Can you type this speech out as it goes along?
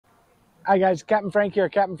Hi guys, Captain Frank here,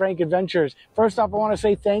 Captain Frank Adventures. First off, I want to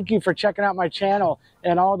say thank you for checking out my channel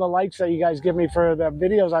and all the likes that you guys give me for the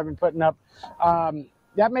videos I've been putting up.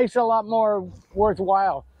 That makes it a lot more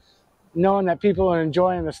worthwhile, knowing that people are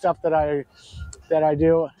enjoying the stuff that I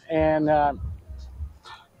do, and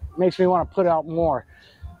makes me want to put out more.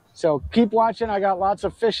 So keep watching. I got lots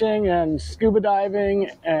of fishing and scuba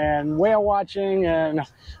diving and whale watching and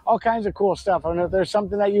all kinds of cool stuff. And if there's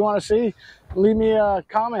something that you want to see, leave me a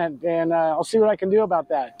comment and I'll see what I can do about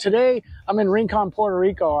that. Today, I'm in Rincón, Puerto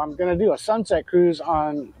Rico. I'm going to do a sunset cruise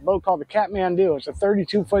on a boat called the Kathmandu. It's a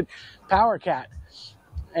 32-foot power cat.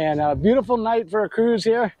 And a beautiful night for a cruise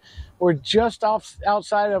here. We're just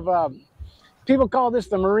outside of, people call this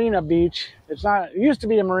the Marina Beach. It's not, it used to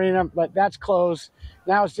be a marina, but that's closed.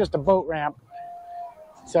 Now it's just a boat ramp.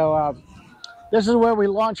 So this is where we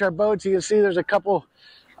launch our boats. You can see there's a couple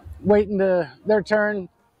waiting their turn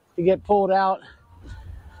to get pulled out.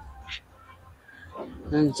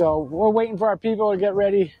 And so we're waiting for our people to get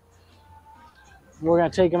ready. We're going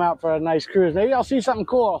to take them out for a nice cruise. Maybe I'll see something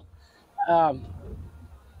cool. I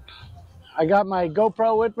got my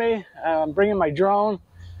GoPro with me. I'm bringing my drone.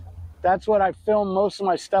 That's what I film most of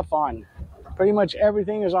my stuff on. Pretty much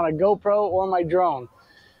everything is on a GoPro or my drone.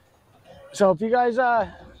 So if you guys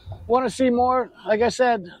want to see more, like I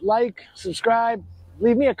said, like, subscribe,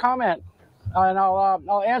 leave me a comment, and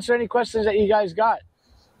I'll answer any questions that you guys got.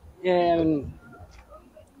 And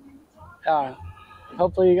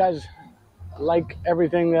hopefully you guys like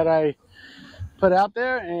everything that I put out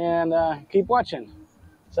there, and keep watching.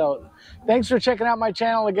 So thanks for checking out my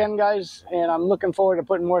channel again, guys, and I'm looking forward to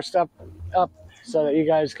putting more stuff up so that you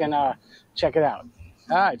guys can check it out.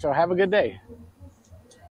 All right, so have a good day.